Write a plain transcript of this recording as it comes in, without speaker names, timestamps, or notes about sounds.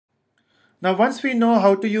Now once we know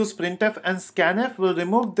how to use printf and scanf, we'll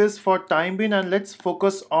remove this for time being and let's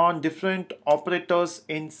focus on different operators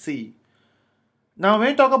in C. Now when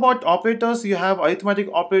you talk about operators, you have arithmetic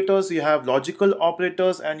operators, you have logical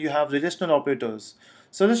operators, and you have relational operators.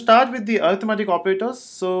 So let's start with the arithmetic operators.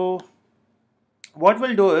 So what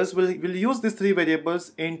we'll do is we'll use these three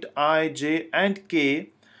variables int I, j, and k,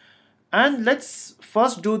 and let's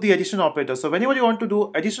first do the addition operator. So whenever you want to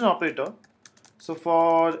do addition operator, so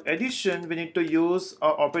for addition we need to use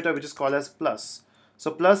an operator which is called as plus. So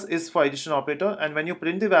plus is for addition operator, and when you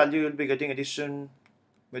print the value you'll be getting addition,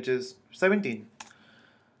 which is 17.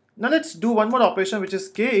 Now let's do one more operation which is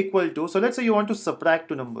k equal to, so let's say you want to subtract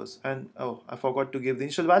two numbers, and oh, I forgot to give the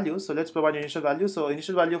initial value, so let's provide initial value. So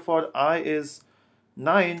initial value for I is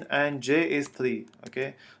 9 and j is 3.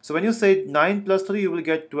 Okay, so when you say 9 plus 3 you will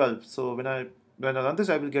get 12. So when I run this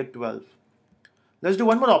I will get 12. Let's do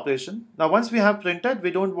one more operation. Now once we have printed,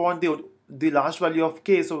 we don't want the last value of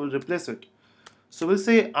k, so we'll replace it. So we'll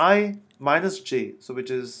say I minus j, so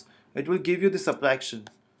which is, it will give you the subtraction.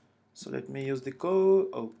 So let me use the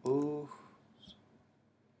code.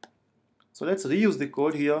 So let's reuse the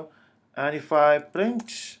code here, and if I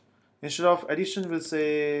print, instead of addition we'll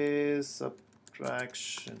say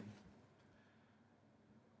subtraction.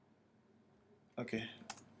 Okay,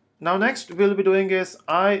 now next we'll be doing is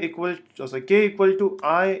k equal to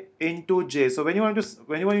I into j. So when you want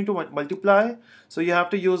to multiply, so you have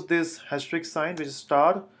to use this asterisk sign, which is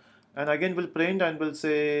star, and again we'll print and we'll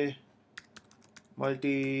say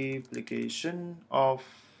multiplication of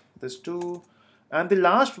this two, and the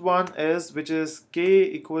last one is, which is k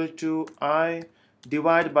equal to I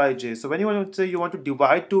divide by j. So when you want to say you want to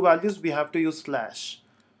divide two values, we have to use slash.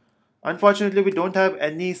 Unfortunately, we don't have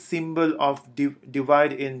any symbol of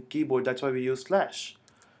divide in keyboard, that's why we use slash,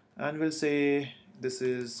 and we'll say this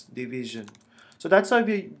is division. So that's how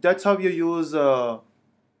you use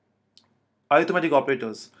arithmetic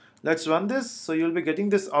operators. Let's run this. So you'll be getting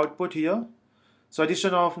this output here. So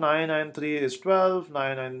addition of 9 and 3 is 12,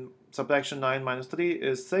 9 and subtraction 9 minus 3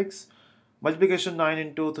 is 6, multiplication 9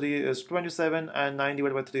 into 3 is 27, and 9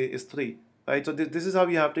 divided by 3 is 3. Right? So this is how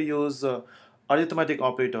you have to use arithmetic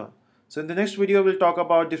operator. So in the next video we'll talk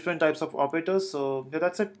about different types of operators. So yeah,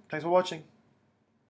 that's it. Thanks for watching.